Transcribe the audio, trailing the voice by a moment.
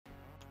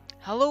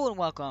Hello and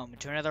welcome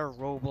to another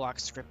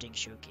Roblox scripting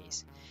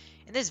showcase.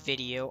 In this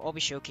video, I'll be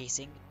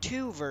showcasing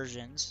two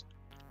versions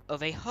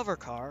of a hover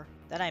car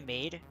that I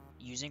made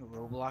using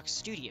Roblox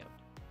Studio.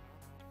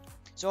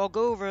 So I'll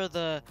go over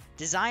the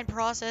design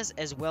process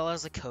as well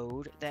as the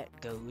code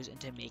that goes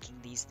into making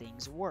these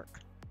things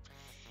work.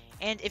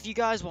 And if you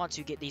guys want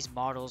to get these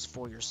models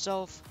for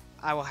yourself,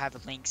 I will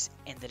have links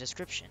in the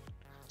description.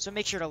 So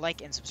make sure to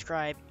like and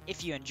subscribe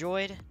if you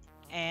enjoyed,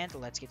 and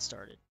let's get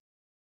started.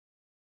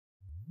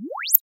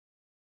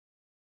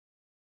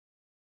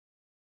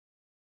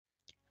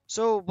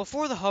 So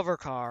before the hover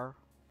car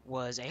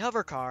was a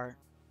hover car,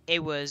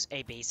 it was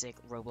a basic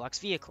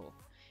Roblox vehicle.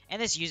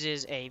 And this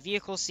uses a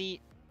vehicle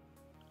seat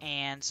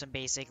and some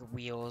basic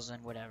wheels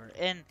and whatever.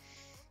 And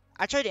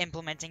I tried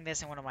implementing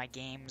this in one of my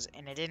games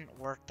and it didn't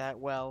work that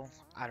well.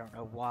 I don't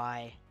know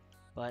why,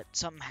 but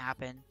something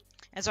happened.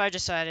 And so I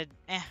decided,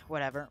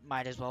 whatever,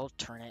 might as well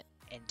turn it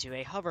into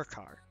a hover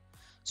car.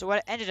 So what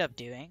I ended up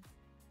doing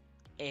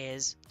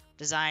is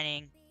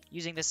designing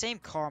using the same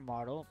car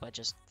model, but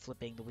just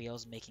flipping the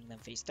wheels, making them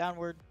face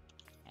downward.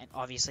 And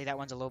obviously that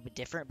one's a little bit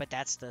different, but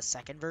that's the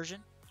second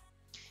version.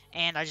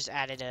 And I just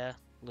added a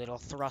little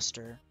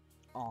thruster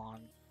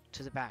on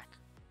to the back.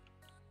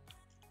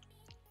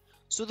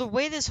 So the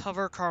way this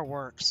hover car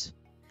works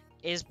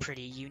is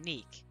pretty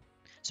unique.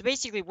 So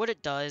basically what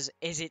it does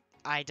is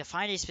I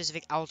define a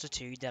specific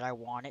altitude that I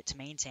want it to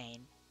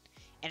maintain,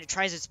 and it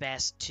tries its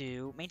best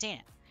to maintain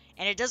it.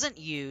 And it doesn't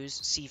use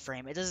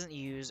C-frame, it doesn't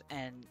use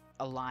an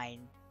align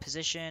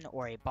position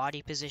or a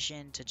body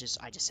position to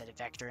I just set a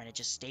vector and it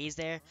just stays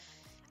there.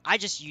 I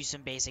just use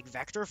some basic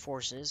vector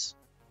forces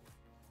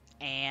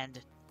and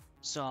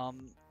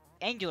some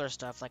angular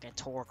stuff like a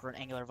torque or an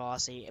angular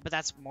velocity, but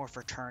that's more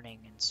for turning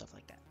and stuff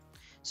like that.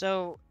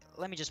 So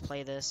let me just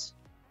play this.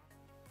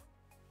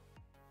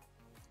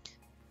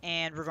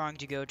 And we're going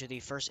to go to the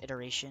first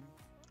iteration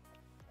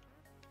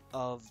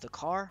of the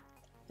car.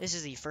 This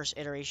is the first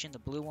iteration, the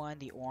blue one.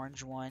 The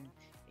orange one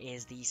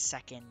is the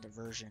second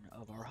version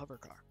of our hover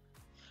car.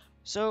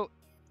 So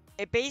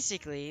it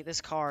basically,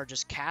 this car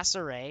just casts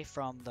a ray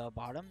from the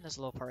bottom, this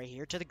little part right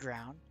here, to the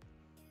ground.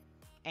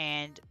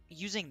 And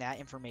using that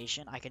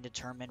information, I can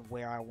determine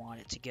where I want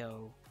it to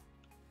go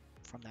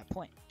from that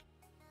point.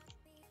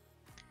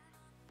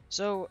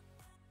 So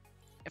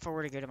if I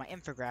were to go to my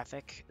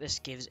infographic, this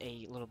gives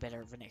a little bit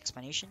of an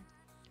explanation.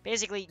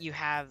 Basically, you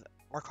have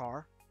our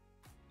car.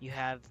 You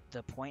have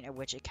the point at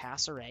which it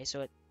casts a ray, so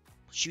it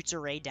shoots a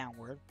ray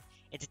downward.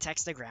 It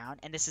detects the ground,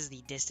 and this is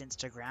the distance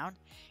to ground.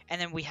 And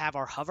then we have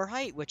our hover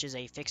height, which is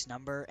a fixed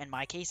number. In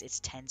my case,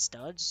 it's 10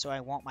 studs, so I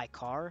want my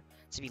car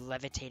to be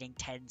levitating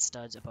 10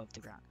 studs above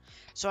the ground.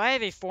 So I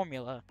have a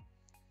formula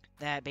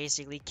that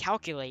basically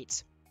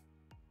calculates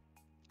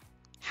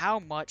how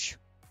much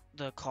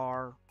the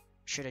car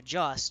should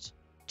adjust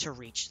to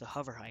reach the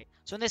hover height.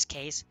 So in this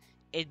case,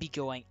 it'd be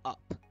going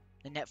up.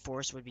 The net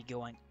force would be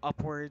going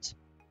upwards.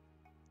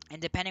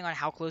 And depending on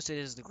how close it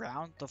is to the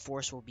ground, the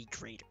force will be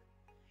greater.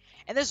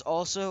 And this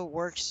also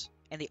works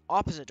in the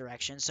opposite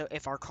direction. So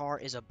if our car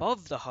is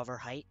above the hover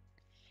height,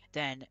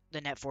 then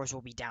the net force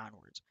will be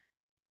downwards.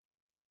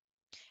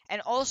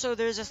 And also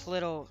there's this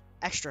little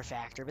extra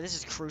factor, but this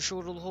is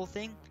crucial to the whole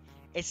thing.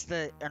 It's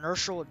the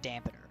inertial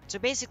dampener. So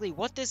basically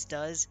what this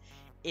does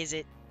is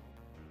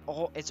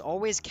it's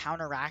always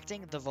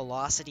counteracting the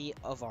velocity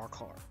of our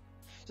car.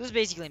 So this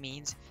basically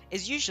means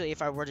is usually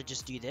if I were to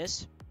just do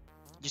this,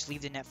 just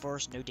leave the net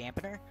force, no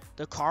dampener,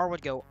 the car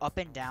would go up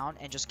and down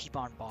and just keep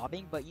on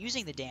bobbing. But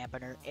using the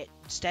dampener, it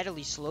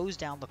steadily slows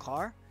down the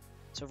car.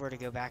 So if we're to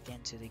go back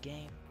into the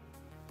game,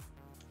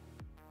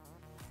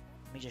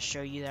 let me just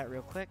show you that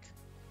real quick.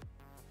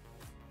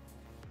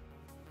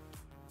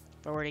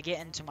 If I were to get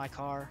into my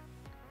car,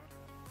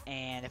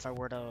 and if I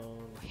were to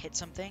hit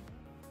something,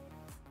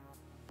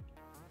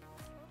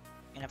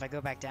 and if I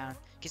go back down,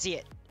 you can see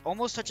it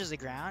almost touches the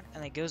ground,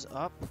 and it goes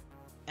up,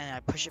 and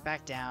I push it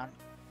back down,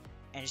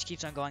 and it just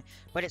keeps on going,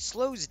 but it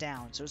slows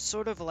down, so it's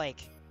sort of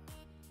like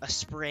a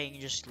spring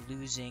just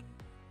losing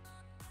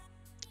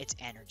its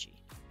energy.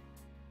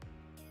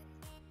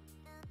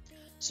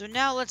 So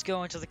now let's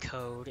go into the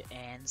code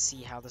and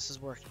see how this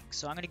is working.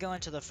 So I'm going to go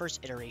into the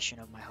first iteration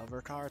of my hover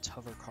car. It's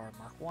hover car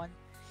Mark 1,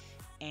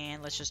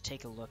 and let's just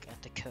take a look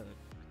at the code.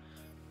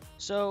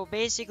 So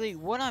basically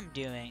what I'm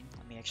doing,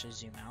 let me actually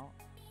zoom out,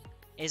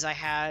 is I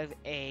have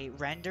a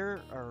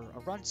render or a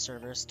run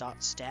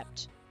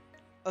service.stepped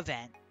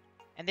event.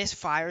 And this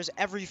fires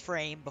every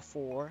frame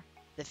before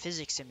the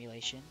physics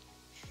simulation.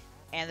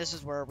 And this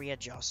is where we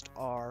adjust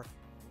our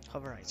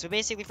hover height. So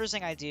basically, first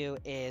thing I do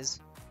is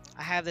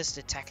I have this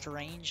detect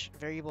range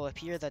variable up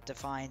here that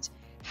defines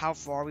how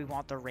far we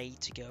want the ray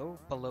to go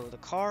below the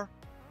car.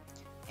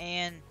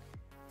 And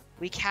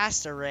we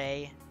cast a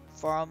ray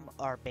from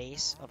our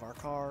base of our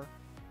car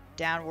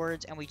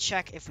downwards, and we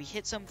check if we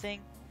hit something.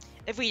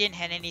 If we didn't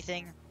hit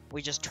anything,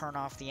 we just turn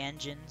off the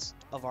engines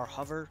of our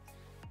hover.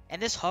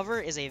 And this hover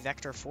is a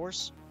vector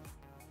force.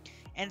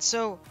 And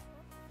so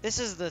this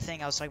is the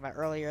thing I was talking about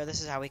earlier.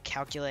 This is how we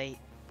calculate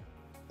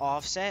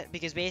offset,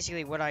 because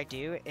basically what I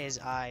do is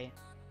I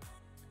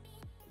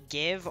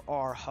give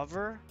our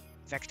hover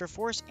vector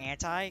force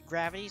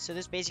anti-gravity, so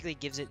this basically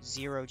gives it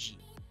 0g.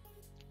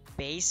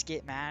 Base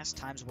get mass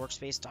times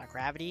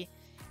workspace.gravity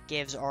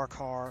gives our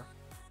car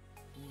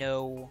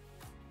no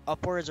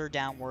upwards or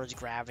downwards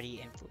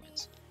gravity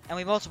influence. And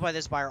we multiply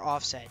this by our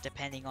offset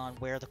depending on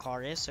where the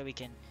car is, so we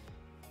can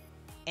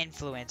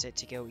influence it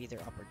to go either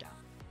up or down.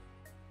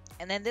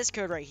 And then this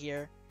code right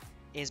here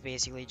is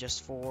basically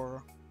just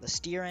for the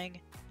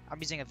steering. I'm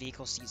using a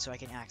vehicle seat so I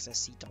can access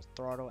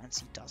seat.throttle and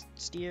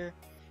seat.steer.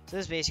 So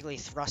this basically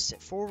thrusts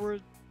it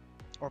forward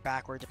or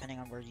backward depending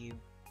on where you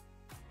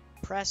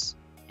press,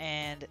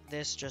 and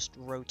this just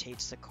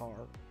rotates the car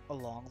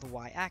along the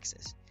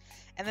y-axis.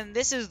 And then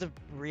this is the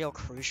real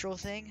crucial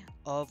thing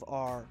of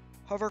our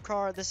hover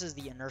car. This is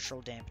the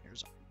inertial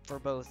dampeners for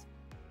both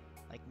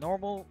like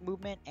normal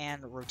movement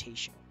and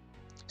rotational.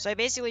 So I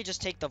basically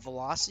just take the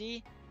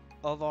velocity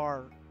of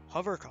our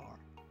hover car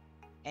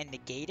and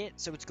negate it,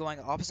 so it's going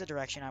opposite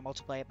direction. I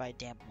multiply it by a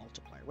damp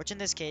multiplier, which in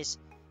this case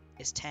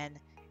is 10,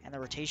 and the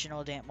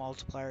rotational damp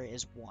multiplier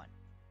is 1.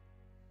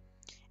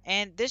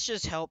 And this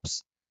just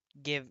helps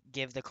give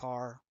the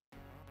car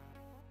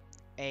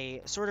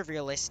a sort of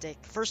realistic,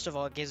 first of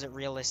all, it gives it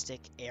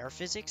realistic air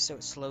physics, so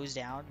it slows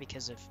down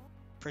because of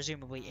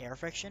presumably air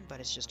friction, but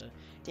it's just a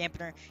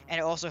dampener, and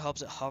it also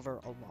helps it hover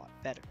a lot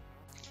better.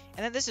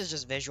 And then this is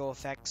just visual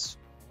effects,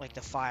 like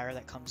the fire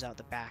that comes out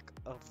the back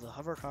of the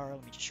hover car.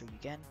 Let me just show you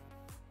again.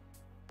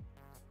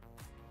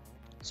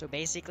 So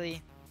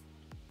basically,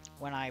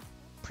 when I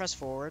press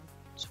forward,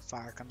 so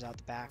fire comes out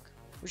the back,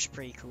 which is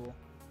pretty cool.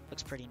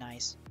 Looks pretty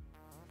nice.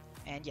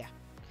 And yeah,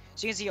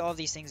 so you can see all of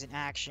these things in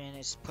action.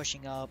 It's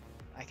pushing up.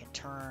 I can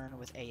turn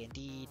with A and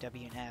D,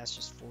 W and S,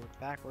 just forward,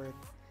 backward,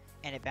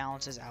 and it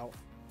balances out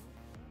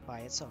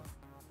by itself.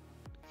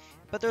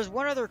 But there's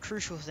one other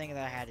crucial thing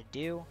that I had to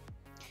do,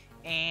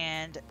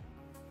 and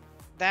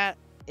that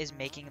is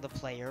making the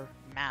player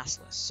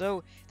massless.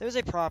 So there's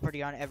a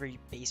property on every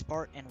base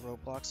part in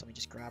Roblox, let me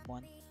just grab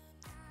one,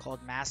 called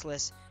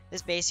massless.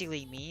 This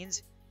basically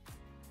means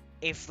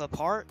if the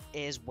part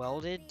is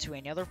welded to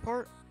another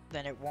part,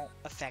 then it won't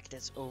affect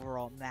its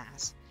overall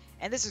mass.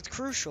 And this is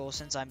crucial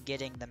since I'm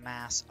getting the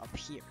mass up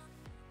here.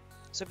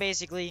 So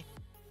basically,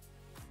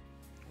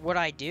 what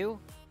I do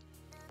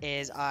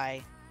is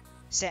I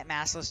set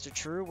massless to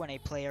true when a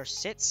player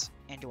sits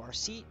into our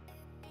seat,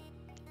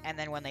 and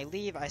then when they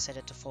leave, I set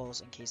it to false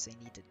in case they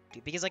need to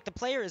do. Because like the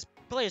player is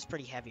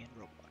pretty heavy in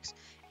Roblox,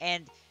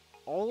 and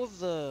all of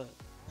the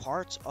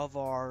parts of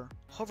our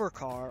hover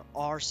car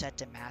are set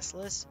to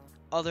massless,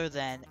 other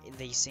than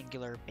the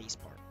singular base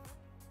part.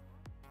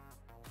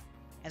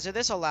 And so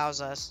this allows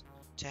us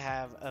to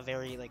have a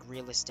very like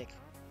realistic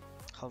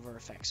hover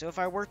effect. So if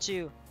I were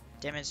to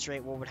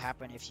demonstrate what would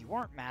happen if you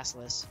weren't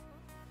massless,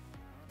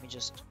 let me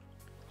just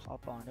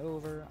hop on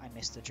over. I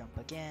missed the jump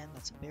again.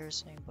 That's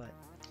embarrassing, but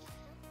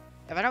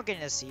if I don't get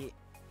in a seat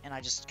and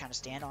I just kind of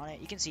stand on it,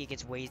 you can see it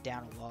gets weighed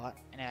down a lot,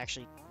 and it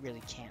actually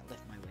really can't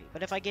lift my weight.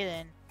 But if I get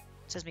in, it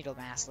says me to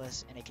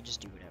massless, and it can just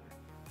do whatever.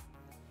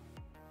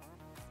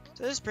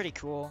 So this is pretty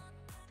cool.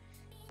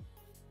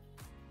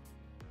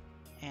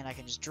 And I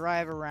can just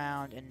drive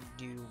around and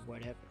do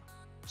whatever.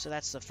 So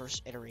that's the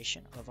first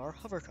iteration of our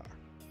hover car.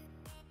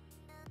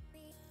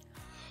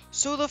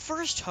 So the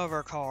first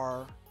hover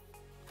car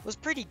was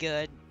pretty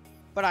good,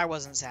 but I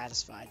wasn't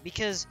satisfied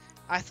because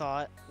I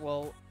thought,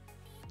 well,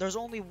 there's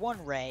only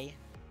one ray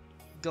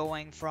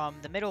going from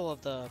the middle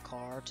of the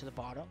car to the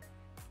bottom.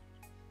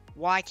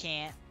 Why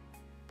can't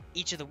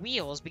each of the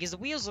wheels, because the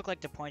wheels look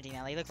like they're pointing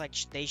out, they look like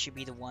they should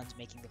be the ones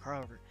making the car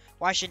over.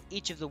 Why shouldn't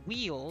each of the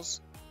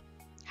wheels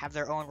have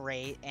their own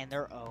ray and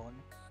their own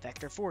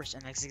vector force?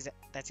 And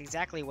that's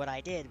exactly what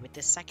I did with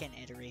the second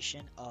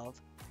iteration of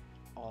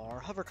our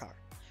hover car.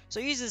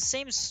 So it uses the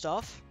same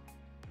stuff,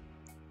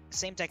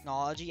 same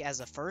technology as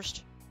the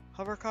first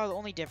hover car. The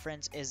only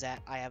difference is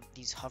that I have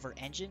these hover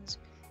engines,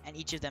 and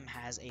each of them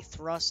has a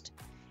thrust,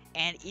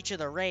 and each of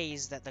the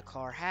rays that the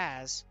car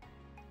has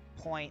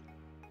point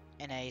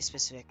in a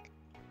specific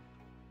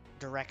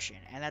direction,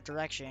 and that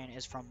direction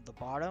is from the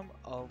bottom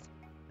of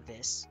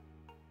this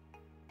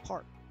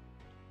part,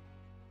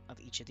 of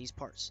each of these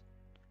parts.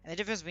 And the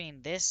difference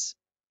between this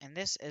and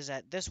this is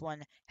that this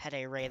one had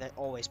a ray that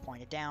always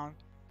pointed down.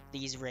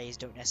 These rays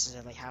don't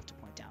necessarily have to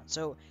point down.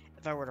 So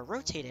if I were to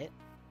rotate it,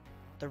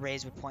 the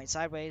rays would point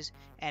sideways,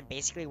 and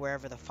basically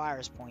wherever the fire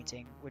is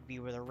pointing would be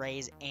where the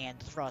rays and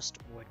thrust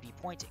would be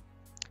pointing.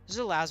 This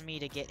allows me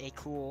to get a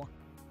cool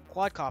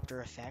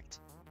quadcopter effect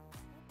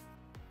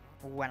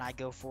when I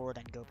go forward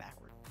and go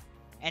backward.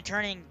 And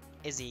turning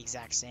is the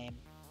exact same,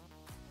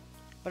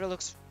 but it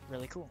looks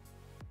really cool.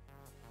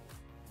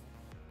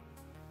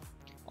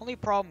 Only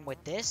problem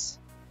with this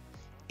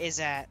is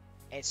that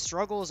it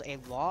struggles a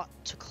lot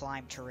to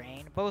climb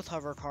terrain. Both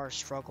hover cars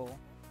struggle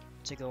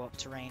to go up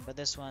terrain, but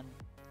this one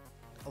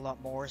a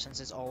lot more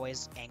since it's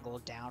always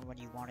angled down when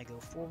you want to go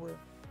forward.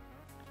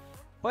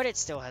 But it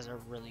still has a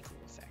really cool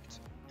effect,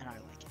 and I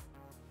like it.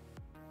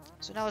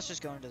 So now let's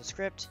just go into the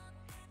script.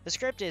 The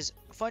script is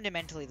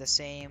fundamentally the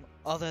same,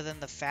 other than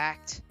the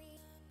fact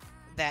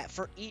that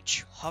for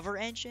each hover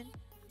engine,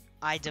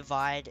 I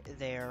divide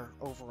their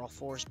overall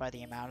force by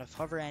the amount of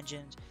hover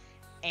engines,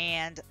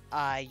 and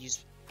I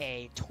use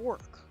a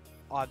torque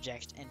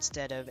object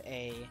instead of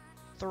a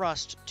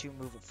thrust to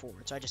move it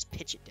forward. So I just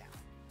pitch it down.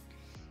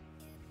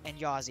 And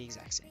yaw is the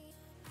exact same.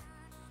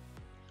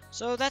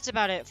 So that's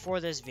about it for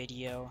this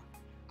video.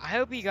 I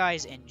hope you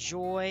guys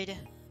enjoyed.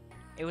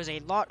 It was a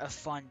lot of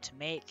fun to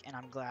make, and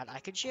I'm glad I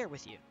could share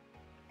with you.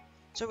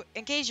 So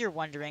in case you're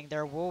wondering,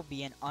 there will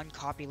be an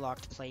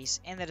Uncopylocked Place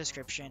in the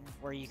description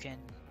where you can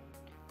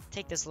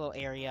take this little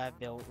area I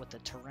built with the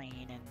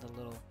terrain and the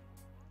little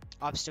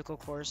obstacle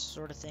course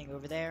sort of thing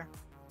over there,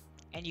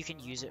 and you can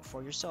use it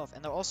for yourself.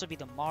 And there'll also be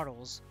the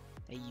models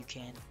that you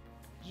can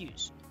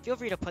use. Feel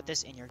free to put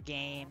this in your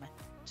game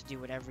to do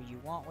whatever you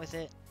want with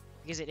it,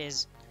 because it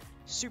is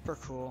super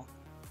cool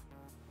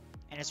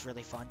and it's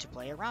really fun to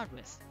play around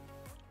with.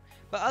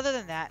 But other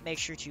than that, make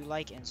sure to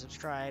like and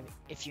subscribe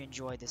if you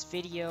enjoyed this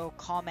video,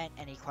 comment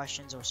any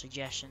questions or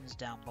suggestions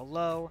down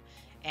below,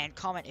 and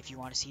comment if you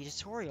want to see a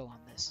tutorial on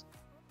this.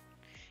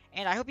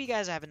 And I hope you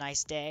guys have a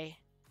nice day,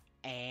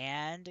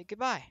 and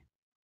goodbye.